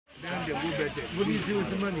What do you do with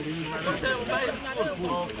the money? Do you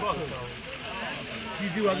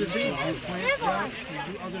do other things? Do you plant crops? Do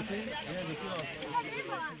you do other things?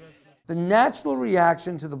 The natural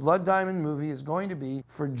reaction to the Blood Diamond movie is going to be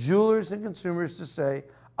for jewelers and consumers to say,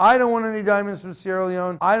 I don't want any diamonds from Sierra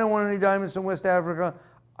Leone. I don't want any diamonds from West Africa.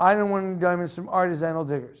 I don't want any diamonds from artisanal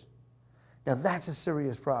diggers. Now that's a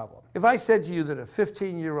serious problem. If I said to you that a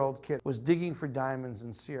 15-year-old kid was digging for diamonds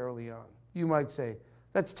in Sierra Leone, you might say,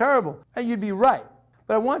 that's terrible, and you'd be right.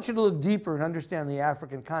 But I want you to look deeper and understand the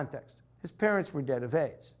African context. His parents were dead of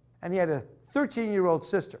AIDS, and he had a 13-year-old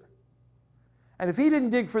sister. And if he didn't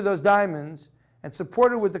dig for those diamonds and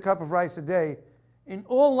support her with a cup of rice a day, in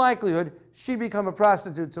all likelihood, she'd become a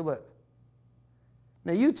prostitute to live.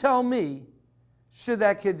 Now you tell me, should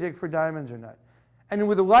that kid dig for diamonds or not? And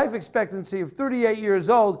with a life expectancy of 38 years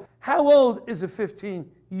old, how old is a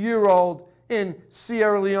 15-year-old in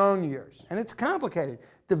Sierra Leone years? And it's complicated.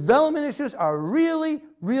 Development issues are really,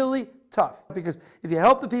 really tough, because if you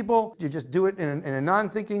help the people, you just do it in a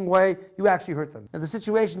non-thinking way, you actually hurt them. Now the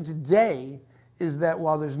situation today is that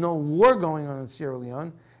while there's no war going on in Sierra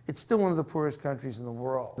Leone, it's still one of the poorest countries in the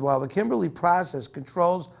world. While the Kimberley process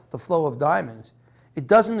controls the flow of diamonds, it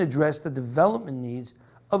doesn't address the development needs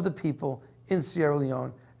of the people in Sierra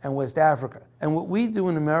Leone and West Africa. And what we do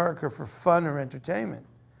in America for fun or entertainment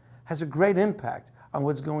has a great impact on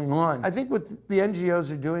what's going on. I think what the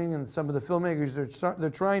NGOs are doing and some of the filmmakers, they're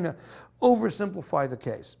trying to oversimplify the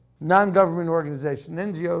case. Non-government organization.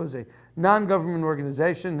 NGO is a non-government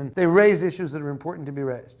organization, and they raise issues that are important to be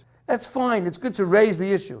raised. That's fine, it's good to raise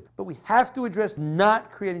the issue, but we have to address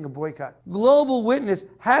not creating a boycott. Global Witness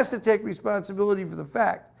has to take responsibility for the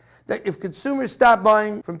fact that if consumers stop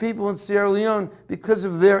buying from people in Sierra Leone because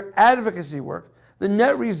of their advocacy work, the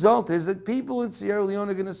net result is that people in Sierra Leone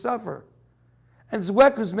are going to suffer. And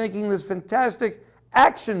Zweck was making this fantastic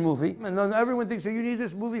action movie, and then everyone thinks, oh, you need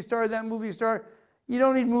this movie star, that movie star. You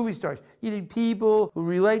don't need movie stars. You need people who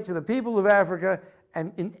relate to the people of Africa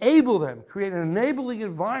and enable them, create an enabling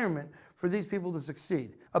environment for these people to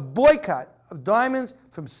succeed. A boycott of diamonds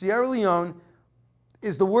from Sierra Leone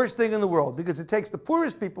is the worst thing in the world, because it takes the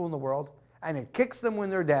poorest people in the world and it kicks them when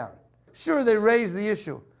they're down. Sure, they raise the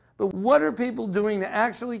issue, but what are people doing to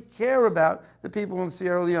actually care about the people in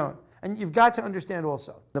Sierra Leone? And you've got to understand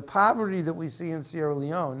also, the poverty that we see in Sierra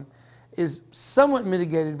Leone is somewhat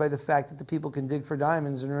mitigated by the fact that the people can dig for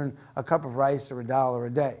diamonds and earn a cup of rice or $1 a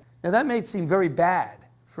day. Now that may seem very bad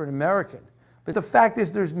for an American, but the fact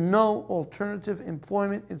is there's no alternative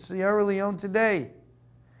employment in Sierra Leone today.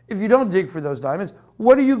 If you don't dig for those diamonds,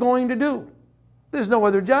 what are you going to do? There's no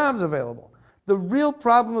other jobs available. The real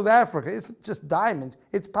problem of Africa isn't just diamonds,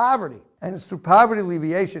 it's poverty. And it's through poverty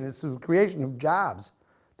alleviation, it's through the creation of jobs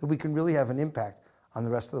that we can really have an impact on the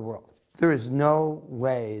rest of the world. There is no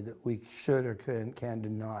way that we should or can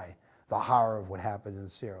deny the horror of what happened in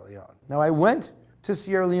Sierra Leone. Now I went to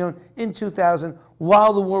Sierra Leone in 2000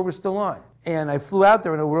 while the war was still on. And I flew out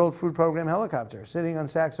there in a World Food Program helicopter, sitting on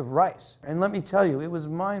sacks of rice. And let me tell you, it was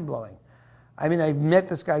mind-blowing. I mean, I met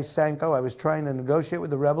this guy Sanko. I was trying to negotiate with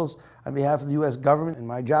the rebels on behalf of the US government, and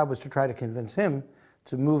my job was to try to convince him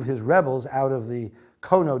to move his rebels out of the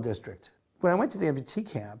Kono district. When I went to the amputee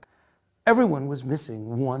camp, everyone was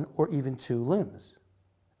missing 1 or even 2 limbs.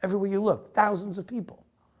 Everywhere you looked, thousands of people.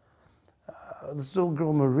 This little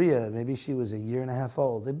girl, Maria, maybe she was 1.5 years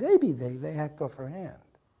old. The baby, they hacked off her hand.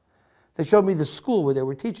 They showed me the school where they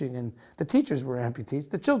were teaching, and the teachers were amputees,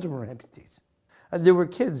 the children were amputees. There were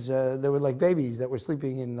kids, there were like babies that were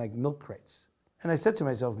sleeping in like milk crates. And I said to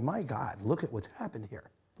myself, my God, look at what's happened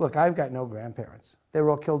here. Look, I've got no grandparents. They were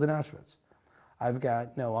all killed in Auschwitz. I've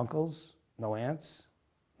got no uncles, no aunts,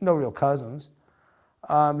 no real cousins,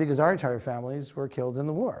 because our entire families were killed in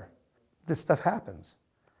the war. This stuff happens.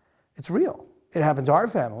 It's real. It happened to our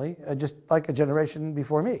family, just like a generation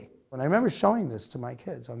before me. And I remember showing this to my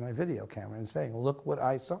kids on my video camera and saying, look what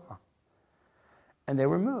I saw. And they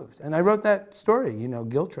were moved. And I wrote that story, you know,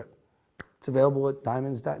 Guilt Trip. It's available at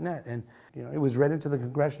diamonds.net. And you know, it was read into the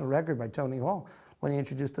Congressional Record by Tony Hall when he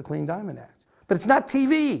introduced the Clean Diamond Act. But it's not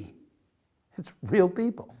TV. It's real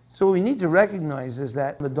people. So what we need to recognize is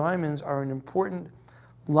that the diamonds are an important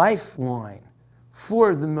lifeline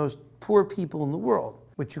for the most poor people in the world.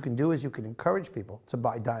 What you can do is you can encourage people to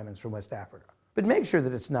buy diamonds from West Africa. But make sure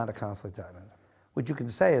that it's not a conflict diamond. What you can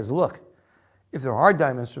say is, look, if there are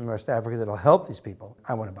diamonds from West Africa that'll help these people,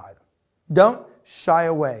 I want to buy them. Don't shy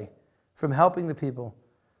away from helping the people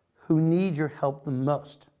who need your help the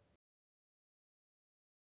most.